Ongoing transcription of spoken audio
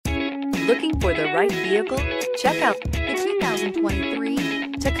Looking for the right vehicle? Check out the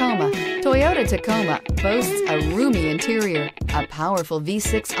 2023 Tacoma. Toyota Tacoma boasts a roomy interior, a powerful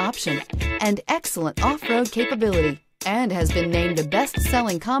V6 option, and excellent off-road capability, and has been named the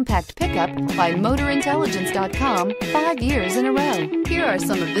best-selling compact pickup by MotorIntelligence.com 5 years in a row. Here are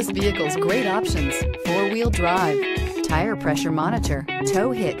some of this vehicle's great options: four-wheel drive, tire pressure monitor,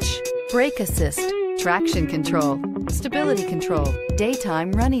 tow hitch, brake assist, traction control, stability control,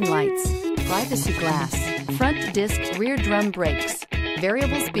 daytime running lights, privacy glass, front disc rear drum brakes,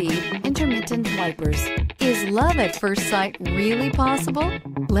 variable speed, intermittent wipers. Is love at first sight really possible?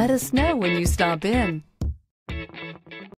 Let us know when you stop in.